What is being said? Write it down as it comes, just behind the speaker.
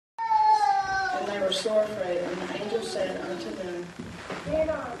were sore afraid, and the angel said unto them, Fear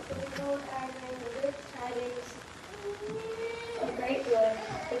not, for behold, I bring the good tidings of great joy,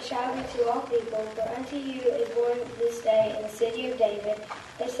 which shall be to all people. For unto you is born this day in the city of David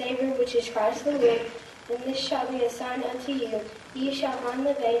a Savior, which is Christ the Lord. And this shall be a sign unto you: ye shall find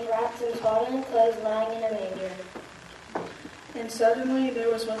the babe wrapped in swaddling clothes, lying in a manger. And suddenly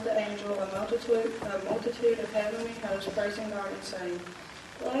there was with the angel a multitude of heavenly hosts, praising God and saying,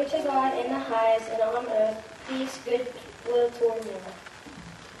 Glory to God in the highest, and on earth peace, good will toward men.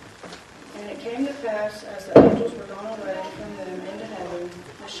 And it came to pass, as the angels were gone away from them into heaven,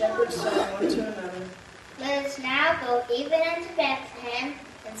 the shepherds said one to another, Let us now go even unto Bethlehem,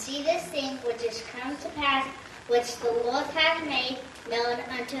 and see this thing which is come to pass, which the Lord hath made known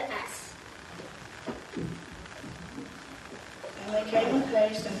unto us. And they came with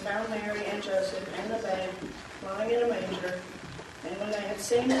haste and found Mary and Joseph and the babe lying in a manger. And when they had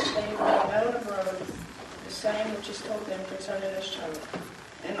seen it, they made known abroad the same which is told them concerning this child.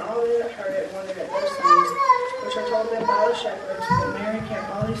 And all they that heard it wondered at those things which were told them by the shepherds. But Mary kept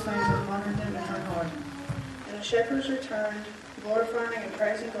all these things and pondered them in her heart. And the shepherds returned, glorifying and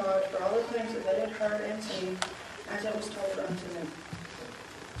praising God for all the things that they had heard and seen, as it was told unto them.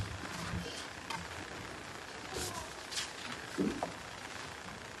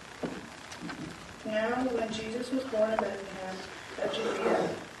 Now, when Jesus was born in Bethlehem of Judea,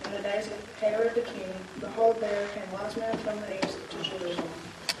 in the days of Herod the king, behold, there came wise men from the east to Jerusalem,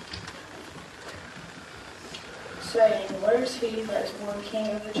 saying, Where is he that is born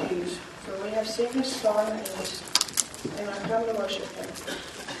King of the Jews? For we have seen his star in the east, and are come to worship him.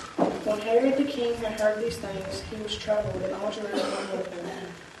 When Herod the king had heard these things, he was troubled, and all Jerusalem with him.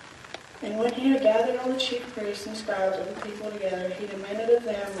 And when he had gathered all the chief priests and scribes of the people together, he demanded of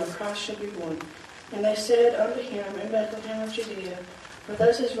them where Christ should be born. And they said unto him, In Bethlehem of Judea, for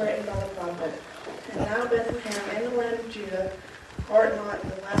thus is written by the prophet, And thou, Bethlehem, in the land of Judah, art not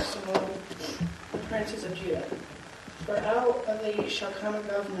the last among the princes of Judah. For out of thee shall come a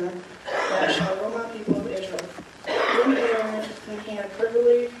governor that shall rule my people of Israel. Then Herod, when he had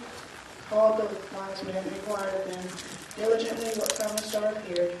privily called the wise men, inquired of them diligently what time the star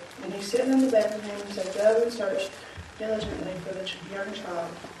appeared. And he sent them to Bethlehem and said, Go and search diligently for the young child.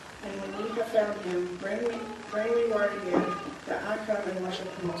 And when ye have found him, bring me word again, that I come and worship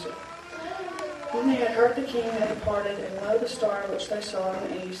him also. When they had heard the king, they departed, and lo, the star which they saw in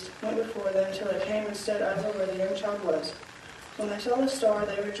the east went before them till it came and stood over where the young child was. When they saw the star,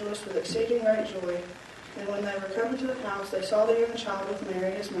 they rejoiced with exceeding great joy. And when they were come into the house, they saw the young child with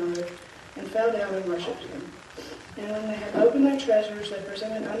Mary his mother, and fell down and worshipped him. And when they had opened their treasures, they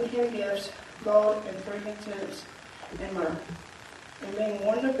presented unto him gifts, gold, and frankincense, and myrrh. And being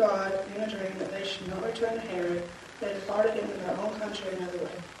warned of God in a dream that they should not return to Herod, they departed into their own country another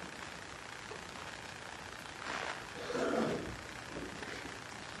way.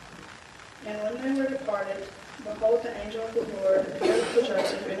 And when they were departed, behold, the angel of the Lord appeared to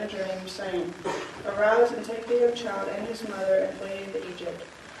Joseph in a dream, saying, Arise and take the young child and his mother and flee into Egypt,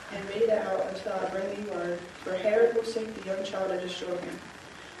 and be thou until I bring thee word, for Herod will seek the young child to destroy him.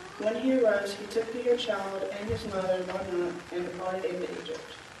 When he arose, he took the young child and his mother by night and departed into Egypt.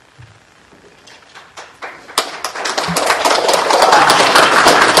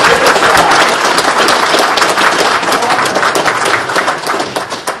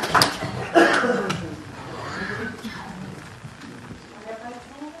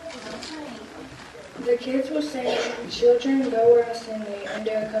 The kids will sing, Children, Go Where I Send Thee, and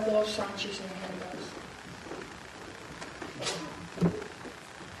do a couple of songs using the handbells.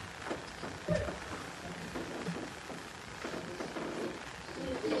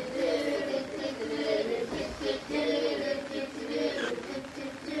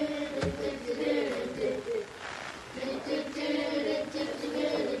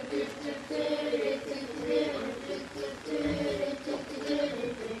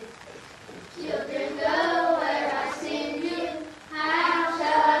 Children, go where I send you. How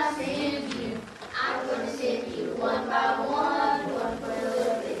shall I send you? I'm going to send you one by one.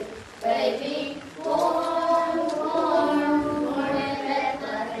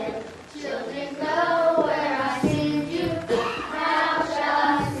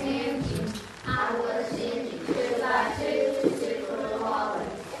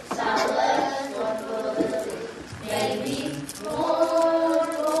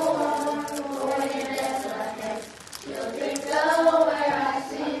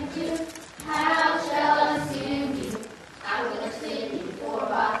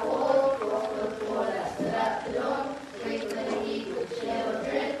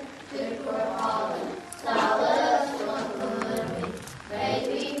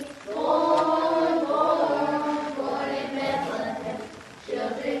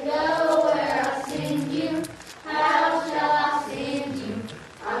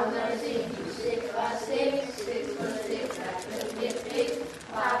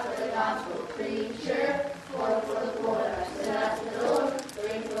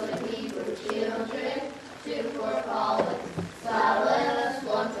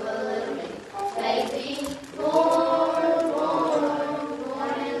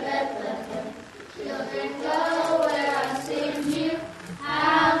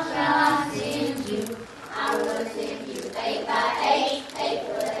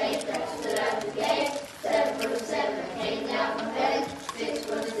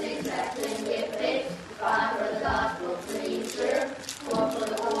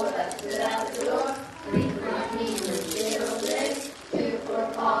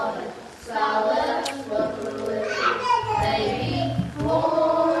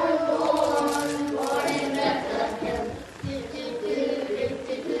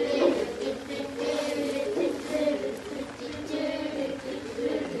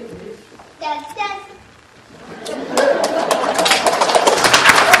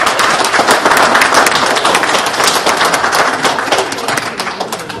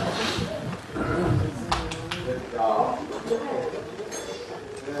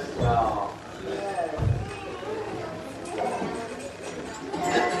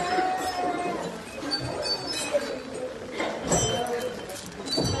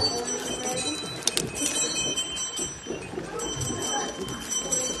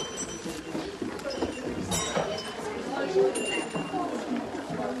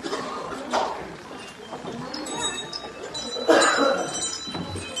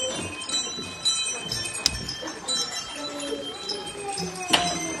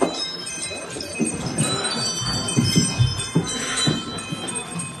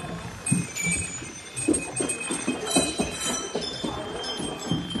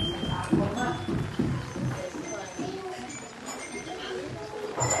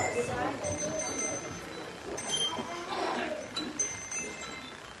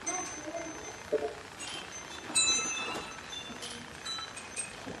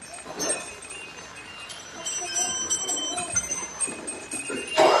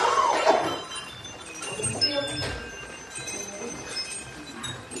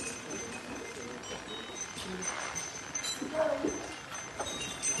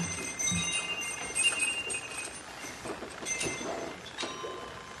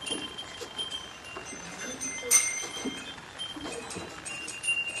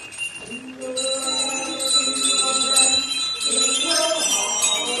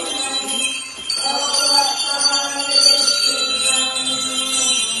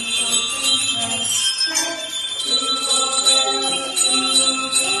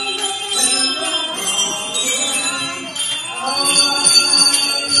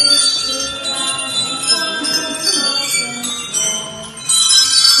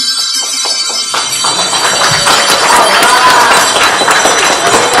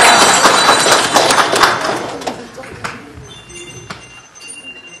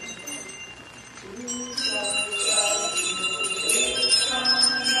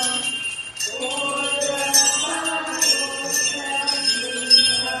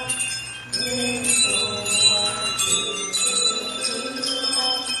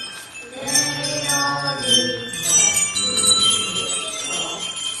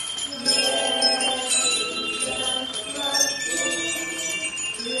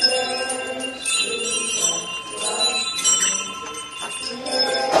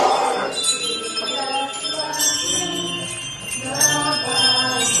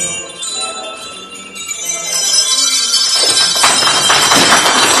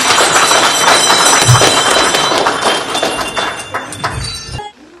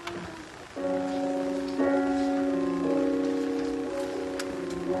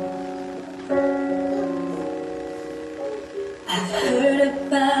 heard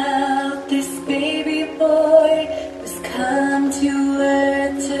about this baby boy who's come to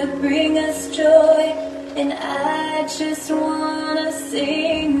earth to bring us joy, and I just wanna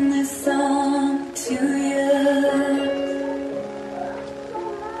sing this song to you.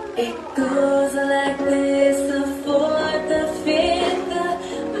 It goes like this: the fourth, the fifth, the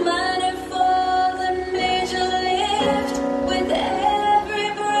minor fall, the major lift. With every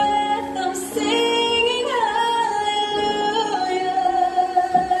breath I'm singing hallelujah,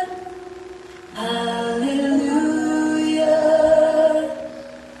 hallelujah,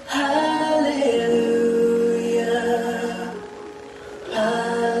 hallelujah,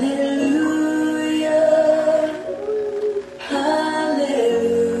 hallelujah,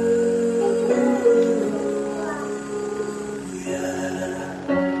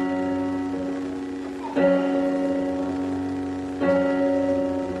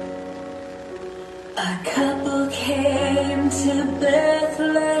 A couple came to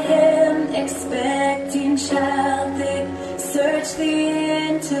Bethlehem, expecting child. They searched the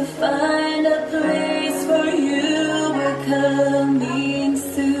inn to find a place, for you were coming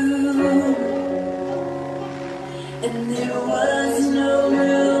soon. And there was no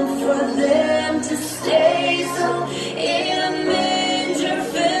room for them to stay, so in a manger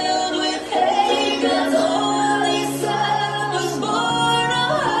filled with hay, God's only Son was born.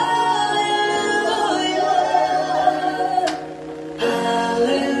 Oh,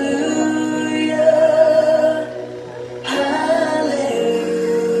 hallelujah, hallelujah,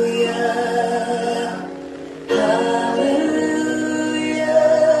 hallelujah,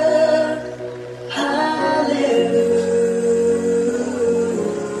 hallelujah.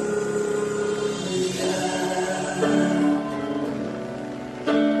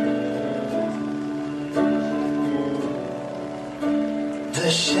 The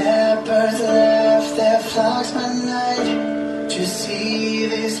shepherds left their flocks by night to see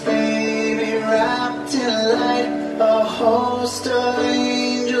this baby wrapped in light. A host of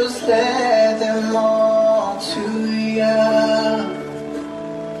angels led them all to you.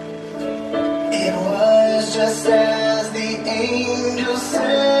 It was just as the angel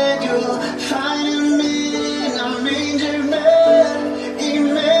said, you'll find him in a manger bed,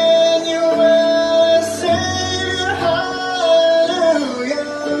 Emmanuel, Savior, hallelujah,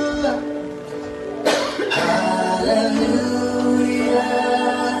 hallelujah,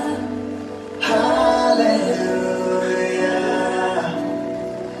 hallelujah,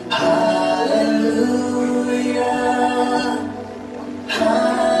 hallelujah,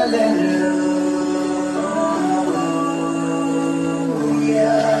 hallelujah.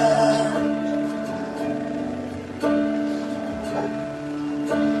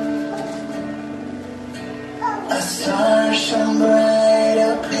 A star shone bright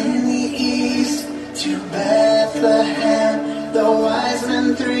up in the east. To Bethlehem the wise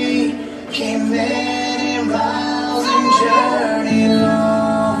men three came many miles and journeyed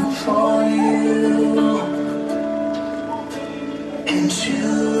long for you, into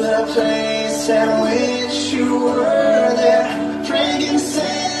the place at which you were there.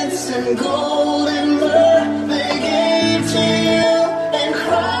 Frankincense and gold and myrrh they gave to you, and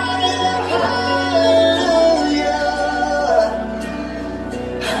cried out hallelujah,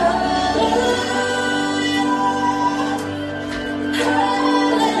 hallelujah, hallelujah,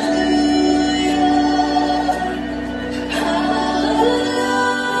 hallelujah,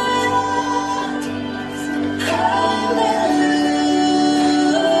 hallelujah.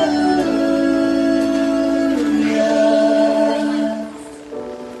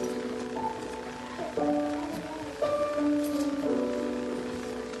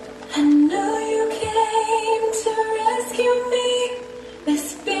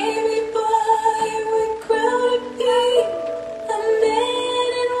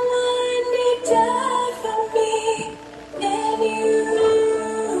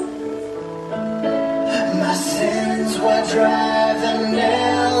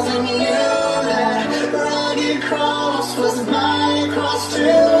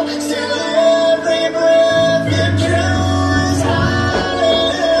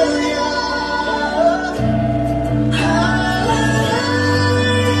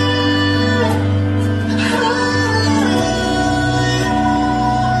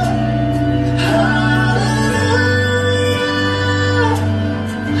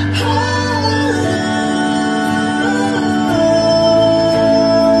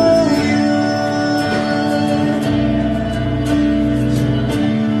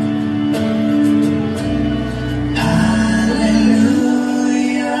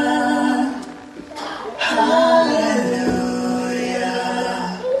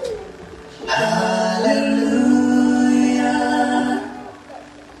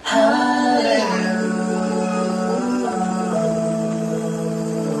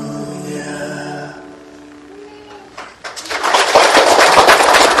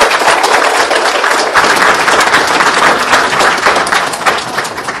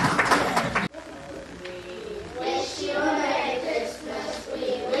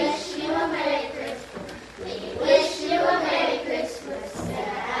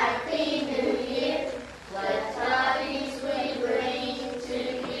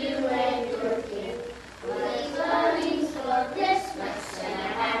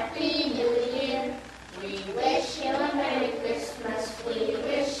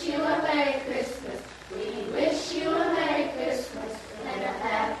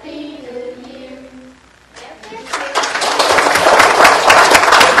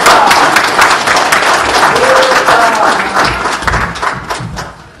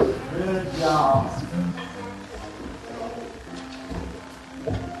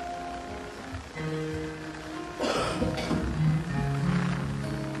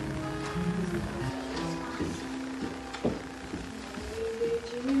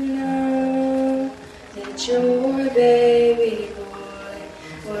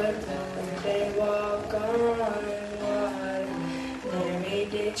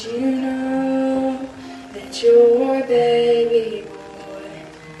 did you know that your baby boy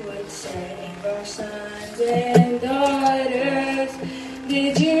would save our sons and daughters?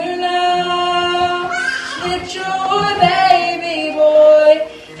 Did you know that your baby boy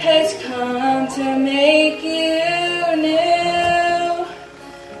has come to make you new?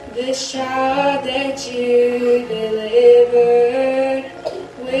 This child that you delivered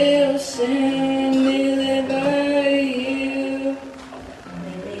will soon deliver you.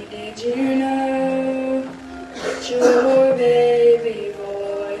 Mary, did you know that your baby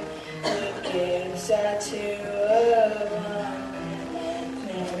boy would give sight to a blind man?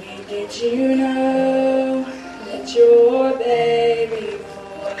 Mary, did you know that your baby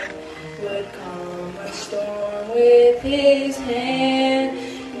boy would calm a storm with his hand?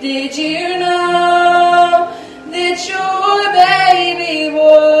 Did you know that your baby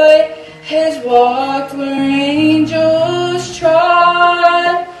boy has walked where angels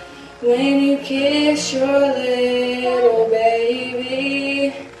trod? When you kiss your little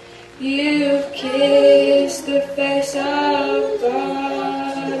baby, you've kissed the face of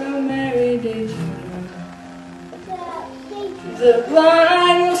God. Oh, Mary, did you know? The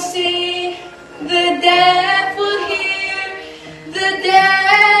blind will see, the deaf will hear, the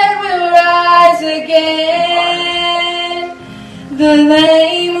dead will rise again. The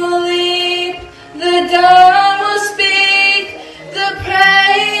lame will leap, the dumb will speak, the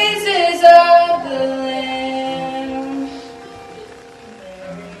praises of the Lamb.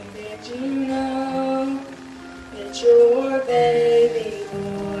 Mary, did you know that your baby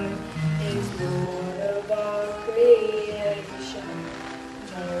boy is Lord of all creation?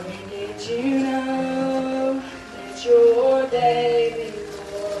 Mary, did you know that your baby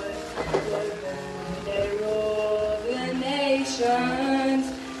boy would one day rule the nations?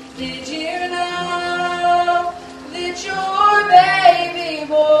 Did you know that your baby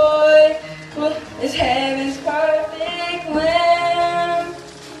boy is heaven's perfect lamb?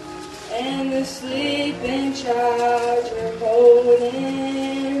 And the sleeping child you're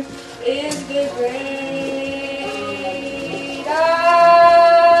holding is the great